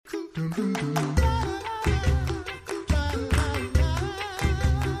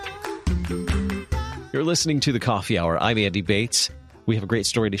You're listening to The Coffee Hour. I'm Andy Bates. We have a great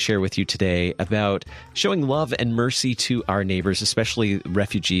story to share with you today about showing love and mercy to our neighbors, especially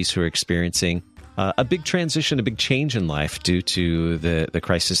refugees who are experiencing a big transition, a big change in life due to the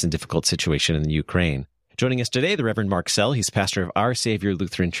crisis and difficult situation in the Ukraine. Joining us today, the Reverend Mark Sell. He's pastor of Our Savior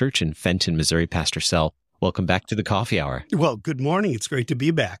Lutheran Church in Fenton, Missouri. Pastor Sell, welcome back to The Coffee Hour. Well, good morning. It's great to be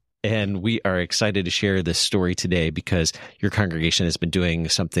back. And we are excited to share this story today because your congregation has been doing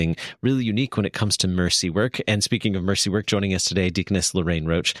something really unique when it comes to mercy work. And speaking of mercy work, joining us today, Deaconess Lorraine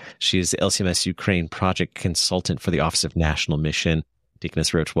Roach. She is the LCMS Ukraine project consultant for the Office of National Mission.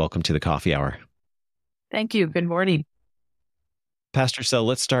 Deaconess Roach, welcome to the Coffee Hour. Thank you. Good morning. Pastor Sell,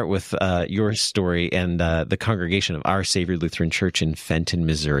 let's start with your story and the congregation of Our Savior Lutheran Church in Fenton,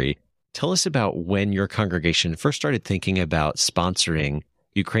 Missouri. Tell us about when your congregation first started thinking about sponsoring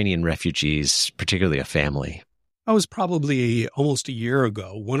Ukrainian refugees, particularly a family. I was probably almost a year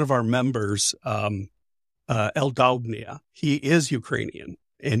ago. One of our members, Eldobnia, he is Ukrainian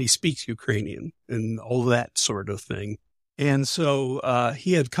and he speaks Ukrainian and all that sort of thing. And so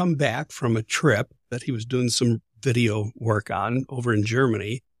he had come back from a trip that he was doing some video work on over in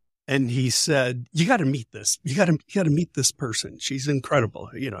Germany. And he said, you got to meet this. You got to meet this person. She's incredible.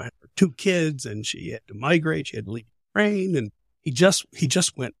 You know, had 2 kids and she had to migrate. She had to leave Ukraine and he just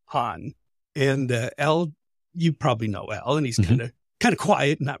went on, and Al, you probably know Al, and he's kind of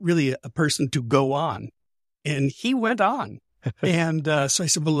quiet, not really a person to go on, and he went on, and so I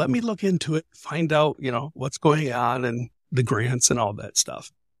said, well, let me look into it, find out, what's going on and the grants and all that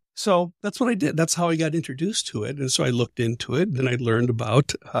stuff. So that's what I did. That's how I got introduced to it, and so I looked into it, and I learned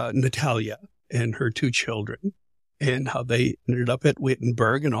about Natalia and her 2 children. And how they ended up at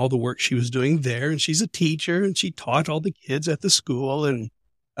Wittenberg and all the work she was doing there. And she's a teacher and she taught all the kids at the school. And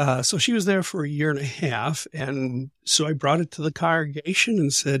so she was there for a year and a half. And so I brought it to the congregation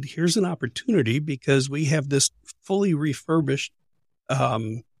and said, here's an opportunity because we have this fully refurbished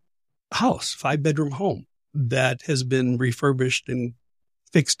house, 5-bedroom home that has been refurbished and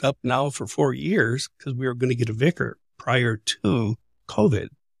fixed up now for 4 years because we were going to get a vicar prior to COVID.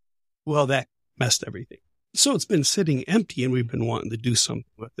 Well, that messed everything. So it's been sitting empty and we've been wanting to do something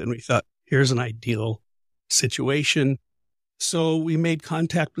with it. And we thought, here's an ideal situation. So we made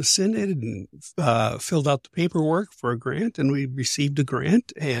contact with Synod and filled out the paperwork for a grant, and we received a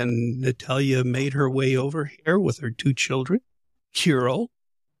grant. And Natalia made her way over here with her 2 children, Kirill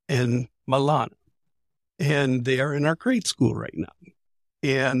and Milana. And they are in our grade school right now.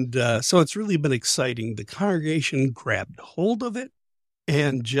 And so it's really been exciting. The congregation grabbed hold of it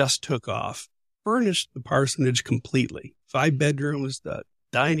and just took off. Furnished the parsonage completely. 5 bedrooms, the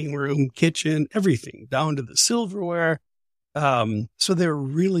dining room, kitchen, everything, down to the silverware. So they were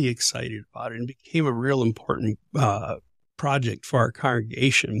really excited about it and became a real important project for our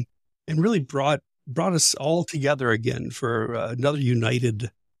congregation and really brought us all together again for another united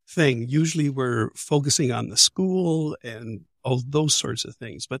thing. Usually we're focusing on the school and all those sorts of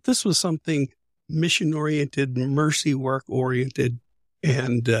things, but this was something mission-oriented, mercy work-oriented,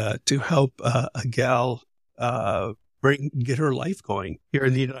 and to help a gal get her life going here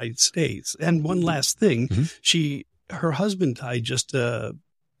in the United States. And one last thing, her husband died just, I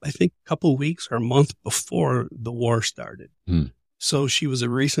think, a couple of weeks or a month before the war started. So she was a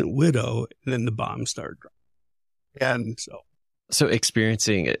recent widow, and then the bomb started dropping. And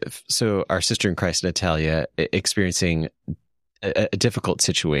so our sister in Christ, Natalia, experiencing a difficult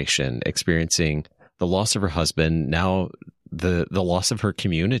situation, experiencing the loss of her husband, now the loss of her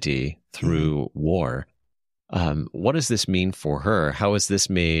community through war. What does this mean for her? How has this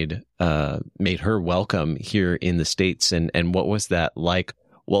made her welcome here in the States? And what was that like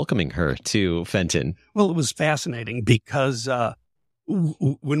welcoming her to Fenton? Well, it was fascinating because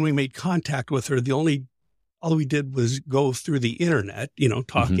when we made contact with her, all we did was go through the internet,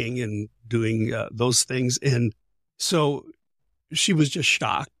 talking and doing those things. And so she was just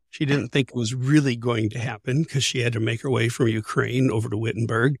shocked. She didn't think it was really going to happen because she had to make her way from Ukraine over to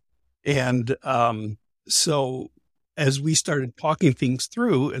Wittenberg. And so as we started talking things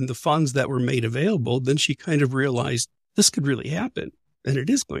through and the funds that were made available, then she kind of realized this could really happen and it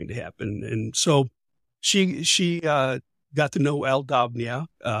is going to happen. And so she got to know Eldobnia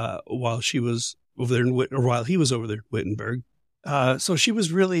while she was over there while he was over there in Wittenberg. So she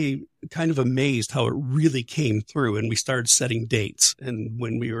was really kind of amazed how it really came through. And we started setting dates and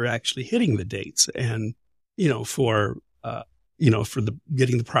when we were actually hitting the dates and, for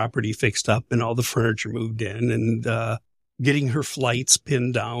getting the property fixed up and all the furniture moved in and, getting her flights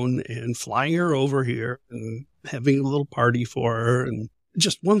pinned down and flying her over here and having a little party for her. And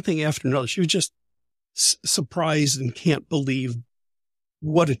just one thing after another. She was just surprised and can't believe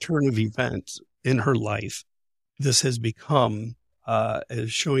what a turn of events in her life this has become,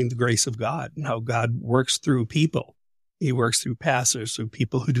 as showing the grace of God and how God works through people. He works through pastors, through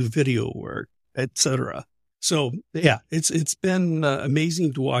people who do video work, etc. So yeah, it's been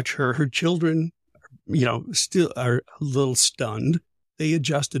amazing to watch her. Her children, still are a little stunned. They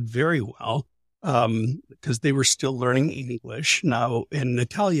adjusted very well because they were still learning English now. And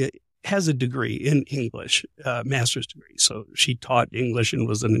Natalia has a degree in English, master's degree. So she taught English and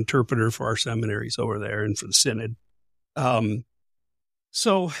was an interpreter for our seminaries over there and for the synod.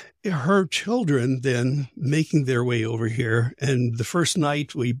 So her children then making their way over here. And the first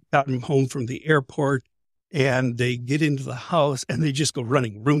night we got them home from the airport and they get into the house and they just go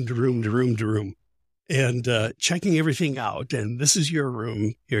running room to room to room to room and checking everything out. And this is your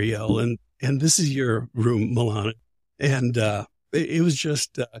room, Ariel, and this is your room, Milana. And it was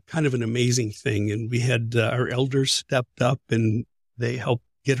just kind of an amazing thing. And we had our elders stepped up and they helped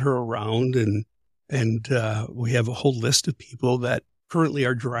get her around. And we have a whole list of people that currently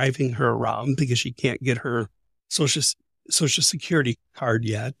are driving her around because she can't get her social security card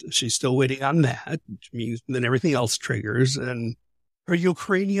yet. She's still waiting on that, which means then everything else triggers. And her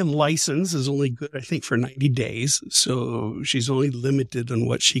Ukrainian license is only good, I think, for 90 days. So she's only limited on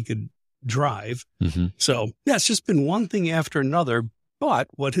what she could drive. Mm-hmm. So yeah, it's just been one thing after another. But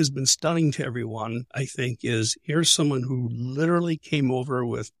what has been stunning to everyone, I think, is here's someone who literally came over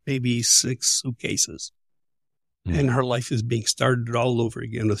with maybe 6 suitcases. Mm-hmm. And her life is being started all over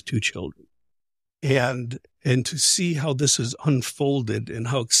again with 2 children. And to see how this has unfolded and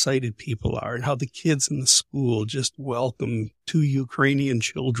how excited people are and how the kids in the school just welcome 2 Ukrainian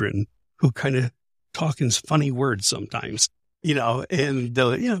children who kind of talk in funny words sometimes, and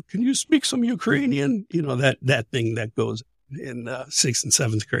they'll, can you speak some Ukrainian? That thing that goes in 6th and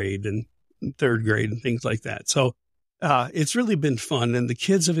 7th grade and 3rd grade and things like that. So it's really been fun, and the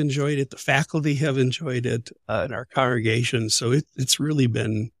kids have enjoyed it. The faculty have enjoyed it in our congregation. So it's really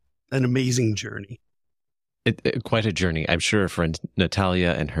been an amazing journey. Quite a journey, I'm sure, for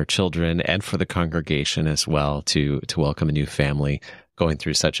Natalia and her children and for the congregation as well to welcome a new family going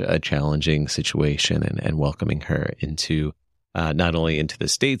through such a challenging situation and welcoming her into not only into the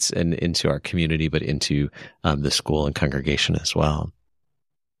States and into our community, but into the school and congregation as well.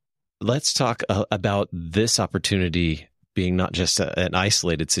 Let's talk about this opportunity being not just an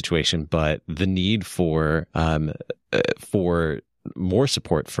isolated situation, but the need for more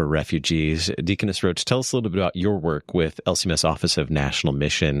support for refugees. Deaconess Roach, tell us a little bit about your work with LCMS Office of National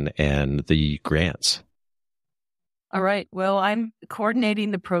Mission and the grants. All right. Well, I'm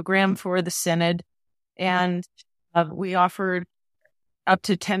coordinating the program for the Synod, and we offered up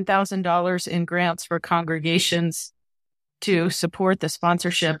to $10,000 in grants for congregations to support the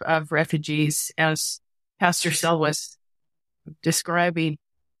sponsorship of refugees, as Pastor Sell was describing.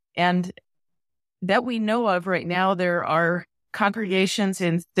 And that we know of right now, there are congregations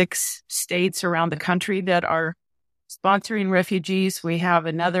in 6 states around the country that are sponsoring refugees. We have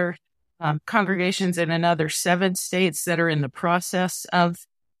another congregations in another 7 states that are in the process of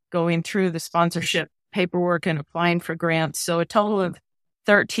going through the sponsorship paperwork and applying for grants. So a total of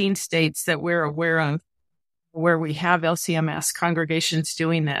 13 states that we're aware of where we have LCMS congregations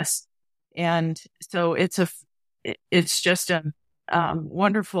doing this. And so it's just a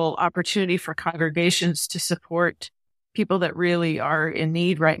wonderful opportunity for congregations to support people that really are in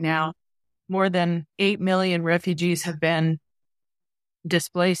need right now. More than 8 million refugees have been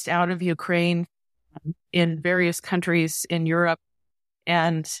displaced out of Ukraine in various countries in Europe,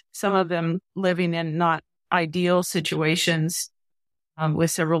 and some of them living in not ideal situations,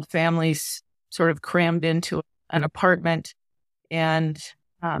 with several families sort of crammed into an apartment, and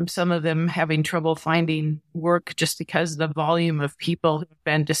some of them having trouble finding work just because of the volume of people who've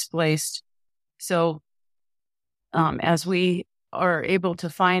been displaced. So as we are able to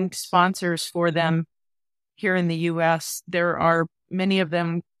find sponsors for them here in the U.S., there are many of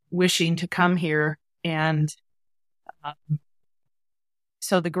them wishing to come here. And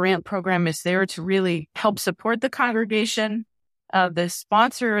so the grant program is there to really help support the congregation. The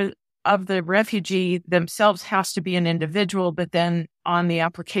sponsor of the refugee themselves has to be an individual, but then on the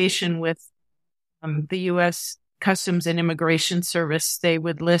application with the U.S. Customs and Immigration Service, they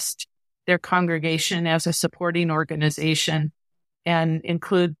would list their congregation as a supporting organization and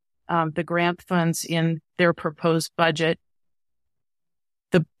include the grant funds in their proposed budget.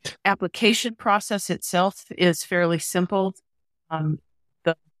 The application process itself is fairly simple.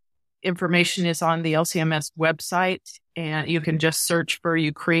 The information is on the LCMS website, and you can just search for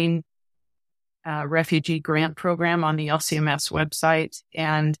Ukraine Refugee grant program on the LCMS website.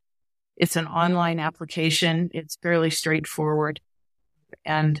 And it's an online application. It's fairly straightforward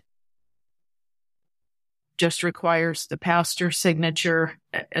and just requires the pastor's signature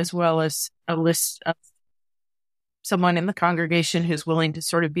as well as a list of someone in the congregation who's willing to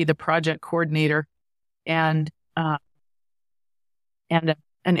sort of be the project coordinator and an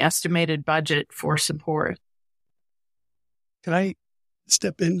estimated budget for support. Can I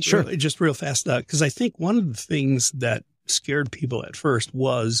step in? Sure. Just real fast, because I think one of the things that scared people at first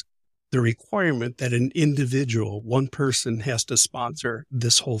was the requirement that an individual, one person, has to sponsor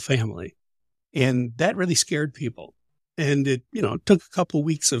this whole family. And that really scared people. And it, took a couple of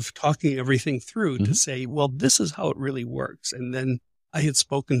weeks of talking everything through to say, well, this is how it really works. And then I had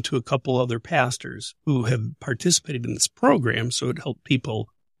spoken to a couple other pastors who have participated in this program. So it helped people,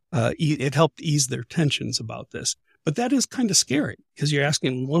 it helped ease their tensions about this. But that is kind of scary because you're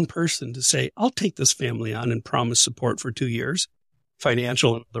asking one person to say, I'll take this family on and promise support for 2 years,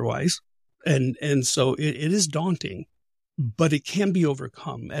 financial and otherwise. And so it is daunting, but it can be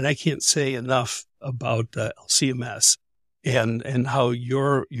overcome. And I can't say enough about LCMS and how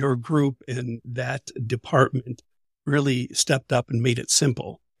your group in that department really stepped up and made it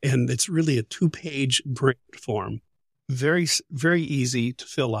simple. And it's really a 2-page grant form. Very, very easy to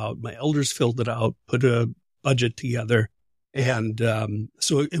fill out. My elders filled it out, put a budget together. And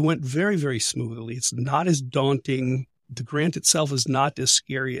so it went very, very smoothly. It's not as daunting. The grant itself is not as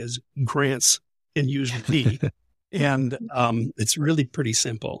scary as grants can usually be. And it's really pretty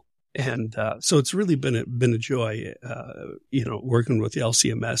simple. And so it's really been a joy, working with the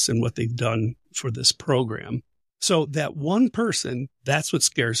LCMS and what they've done for this program. So that one person, that's what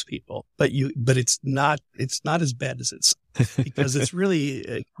scares people. But it's not as bad as it's because it's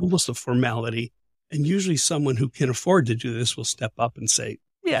really almost a formality. And usually someone who can afford to do this will step up and say,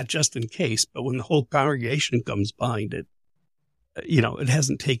 yeah, just in case. But when the whole congregation comes behind it, it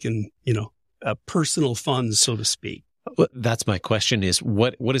hasn't taken, personal funds, so to speak. Well, that's my question is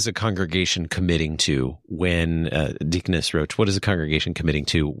what is a congregation committing to when, Deaconess Roach, what is a congregation committing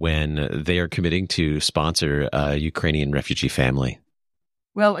to when they are committing to sponsor a Ukrainian refugee family?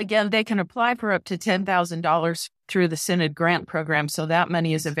 Well, again, they can apply for up to $10,000 through the Synod grant program. So that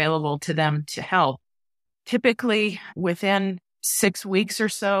money is available to them to help. Typically within 6 weeks or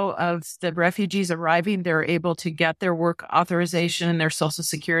so of the refugees arriving, they're able to get their work authorization and their Social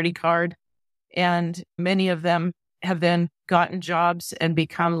Security card. And many of them have then gotten jobs and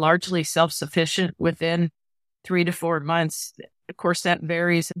become largely self-sufficient within 3 to 4 months. Of course, that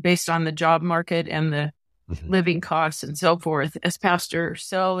varies based on the job market and the living costs and so forth. As Pastor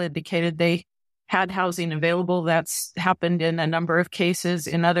Sell indicated, they had housing available. That's happened in a number of cases.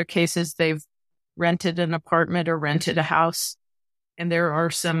 In other cases, they've rented an apartment or rented a house. And there are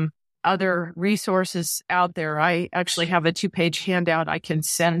some other resources out there. I actually have a 2-page handout I can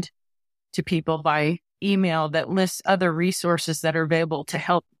send to people by email that lists other resources that are available to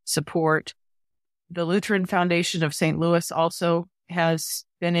help support. The Lutheran Foundation of St. Louis also has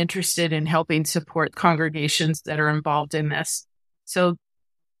been interested in helping support congregations that are involved in this. So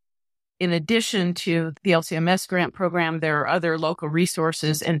in addition to the LCMS grant program, there are other local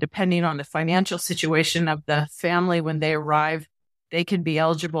resources, and depending on the financial situation of the family when they arrive, they can be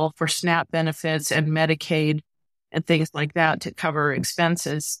eligible for SNAP benefits and Medicaid and things like that to cover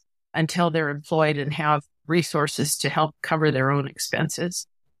expenses until they're employed and have resources to help cover their own expenses.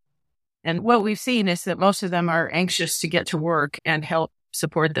 And what we've seen is that most of them are anxious to get to work and help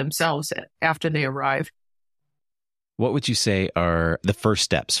support themselves after they arrive. What would you say are the first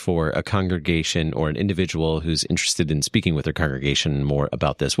steps for a congregation or an individual who's interested in speaking with their congregation more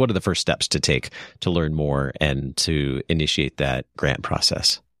about this? What are the first steps to take to learn more and to initiate that grant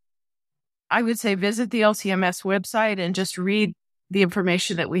process? I would say visit the LCMS website and just read the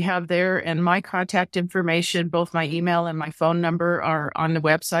information that we have there, and my contact information, both my email and my phone number, are on the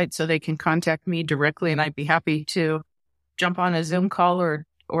website, so they can contact me directly, and I'd be happy to jump on a Zoom call or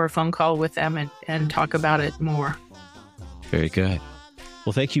a phone call with them and talk about it more. Very good.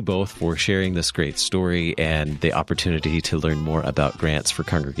 Well, thank you both for sharing this great story and the opportunity to learn more about grants for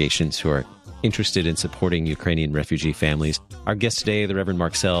congregations who are interested in supporting Ukrainian refugee families. Our guest today, the Reverend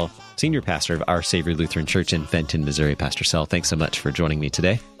Mark Sell, Senior Pastor of Our Savior Lutheran Church in Fenton, Missouri. Pastor Sell, thanks so much for joining me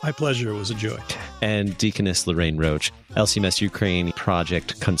today. My pleasure. It was a joy. And Deaconess Lorraine Roach, LCMS Ukraine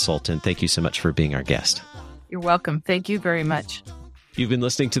Project Consultant. Thank you so much for being our guest. You're welcome. Thank you very much. You've been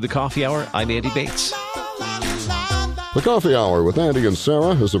listening to The Coffee Hour. I'm Andy Bates. The Coffee Hour with Andy and Sarah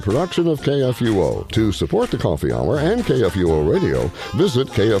is a production of KFUO. To support the Coffee Hour and KFUO Radio, visit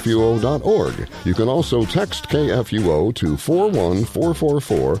KFUO.org. You can also text KFUO to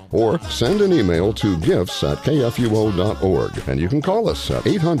 41444 or send an email to gifts@kfuo.org. And you can call us at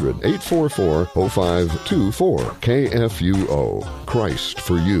 800-844-0524. KFUO. Christ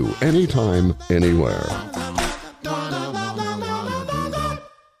for you, anytime, anywhere.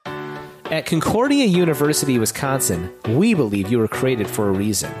 At Concordia University, Wisconsin, we believe you were created for a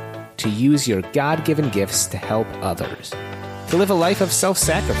reason, to use your God-given gifts to help others, to live a life of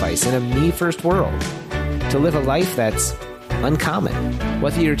self-sacrifice in a me-first world, to live a life that's uncommon.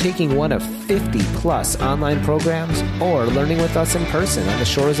 Whether you're taking one of 50-plus online programs or learning with us in person on the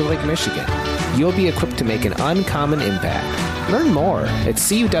shores of Lake Michigan, you'll be equipped to make an uncommon impact. Learn more at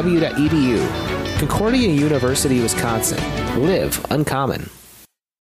cuw.edu. Concordia University, Wisconsin. Live uncommon.